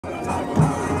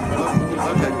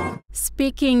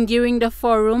Speaking during the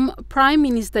forum, Prime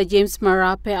Minister James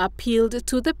Marape appealed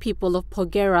to the people of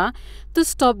Porgera to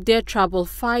stop their trouble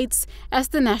fights as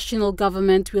the national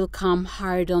government will come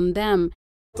hard on them.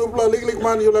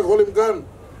 Man, you like holding gun.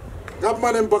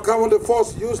 Government and become on the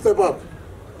force, you step up.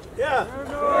 Yeah.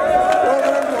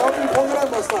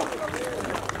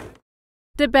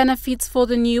 The benefits for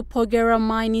the new Porgera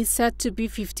Mine is set to be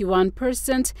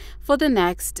 51% for the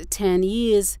next 10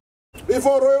 years.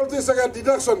 Before royalties, I got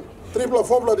deduction,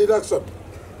 3+4 deduction.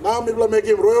 Now people are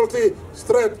making royalty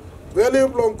straight. Value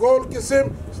of gold,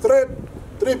 kisim, straight,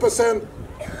 3%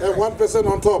 and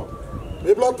 1% on top.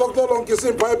 People are talking about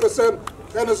kisim,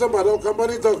 5%. Kind of somebody,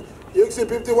 company talk, you see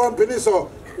 51 pennies,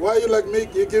 so why you like me,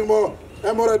 you give more,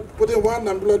 I'm already putting one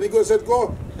and bloody go said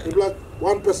go, you like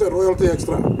 1% royalty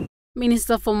extra.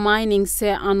 Minister for Mining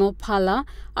Sir Ano Pala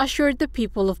assured the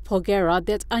people of Porgera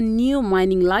that a new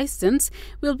mining license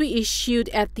will be issued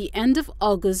at the end of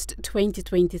August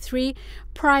 2023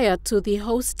 prior to the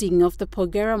hosting of the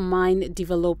Porgera Mine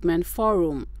Development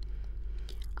Forum.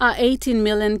 A 18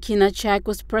 million kina check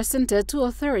was presented to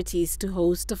authorities to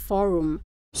host the forum.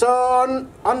 So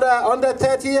on the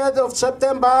 30th of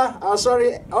September,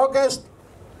 August,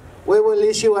 we will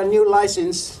issue a new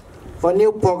license for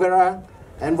new Porgera,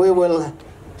 and we will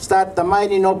start the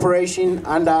mining operation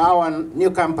under our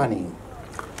new company.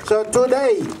 So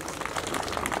today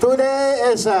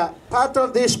as a part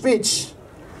of this speech,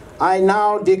 I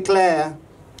now declare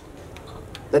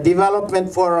the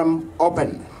Development Forum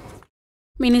open.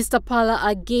 Minister Pala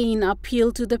again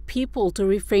appealed to the people to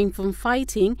refrain from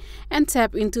fighting and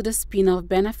tap into the spin-off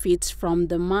benefits from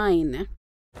the mine.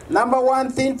 Number one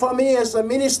thing for me as a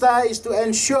minister is to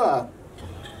ensure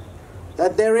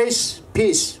that there is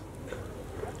peace.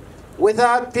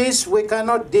 Without peace, we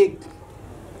cannot dig.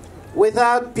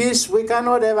 Without peace, we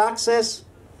cannot have access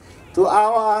to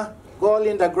our gold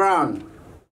in the ground.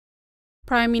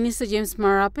 Prime Minister James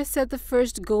Marape said the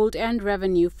first gold and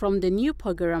revenue from the new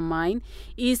Porgera mine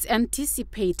is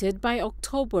anticipated by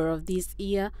October of this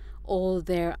year or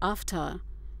thereafter.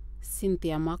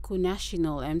 Cynthia Maku,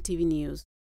 National EMTV News.